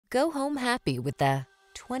Go home happy with the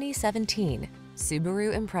 2017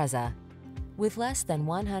 Subaru Impreza. With less than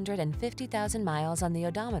 150,000 miles on the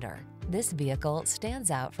odometer, this vehicle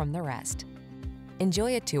stands out from the rest.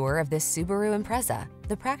 Enjoy a tour of this Subaru Impreza,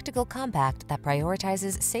 the practical compact that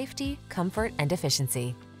prioritizes safety, comfort, and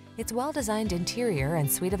efficiency. Its well-designed interior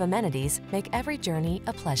and suite of amenities make every journey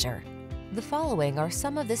a pleasure. The following are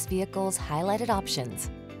some of this vehicle's highlighted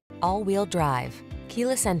options: all-wheel drive,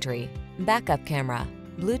 keyless entry, backup camera,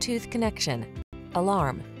 Bluetooth connection,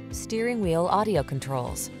 alarm, steering wheel audio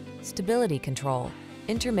controls, stability control,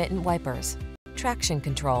 intermittent wipers, traction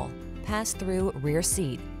control, pass-through rear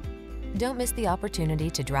seat. Don't miss the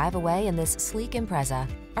opportunity to drive away in this sleek Impreza.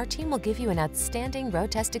 Our team will give you an outstanding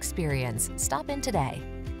road test experience. Stop in today.